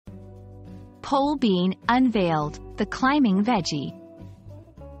Pole bean, unveiled, the climbing veggie.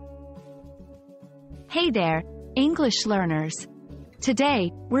 Hey there, English learners.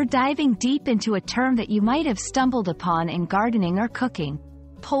 Today, we're diving deep into a term that you might have stumbled upon in gardening or cooking.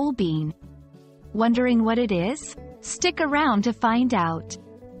 Pole bean. Wondering what it is? Stick around to find out.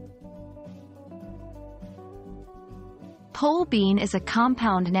 Pole bean is a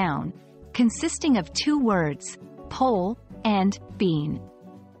compound noun, consisting of two words, pole and bean.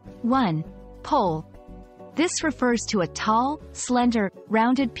 1. Pole. This refers to a tall, slender,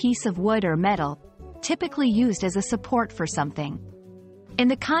 rounded piece of wood or metal, typically used as a support for something. In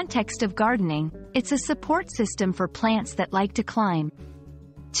the context of gardening, it's a support system for plants that like to climb.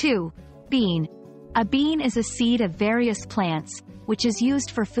 2. Bean. A bean is a seed of various plants, which is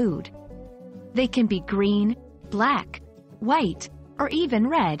used for food. They can be green, black, white, or even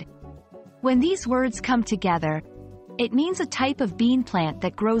red. When these words come together, it means a type of bean plant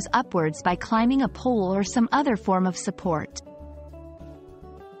that grows upwards by climbing a pole or some other form of support.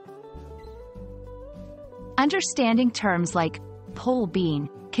 Understanding terms like pole bean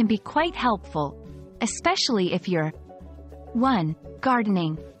can be quite helpful, especially if you're 1.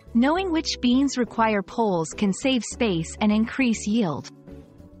 Gardening. Knowing which beans require poles can save space and increase yield.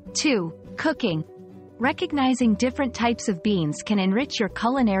 2. Cooking. Recognizing different types of beans can enrich your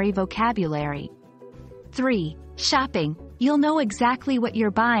culinary vocabulary. 3. Shopping. You'll know exactly what you're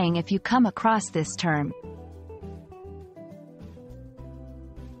buying if you come across this term.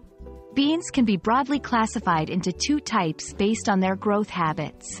 Beans can be broadly classified into two types based on their growth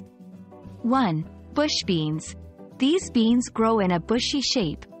habits. 1. Bush beans. These beans grow in a bushy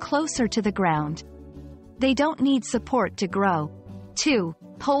shape, closer to the ground. They don't need support to grow. 2.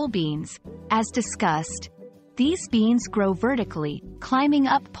 Pole beans. As discussed, these beans grow vertically, climbing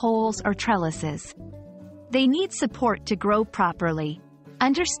up poles or trellises. They need support to grow properly.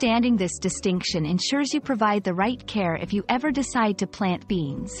 Understanding this distinction ensures you provide the right care if you ever decide to plant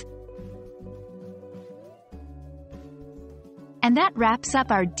beans. And that wraps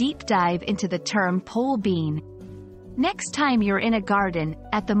up our deep dive into the term pole bean. Next time you're in a garden,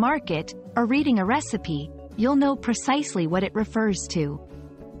 at the market, or reading a recipe, you'll know precisely what it refers to.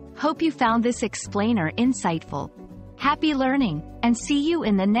 Hope you found this explainer insightful. Happy learning, and see you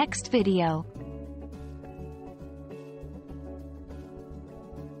in the next video.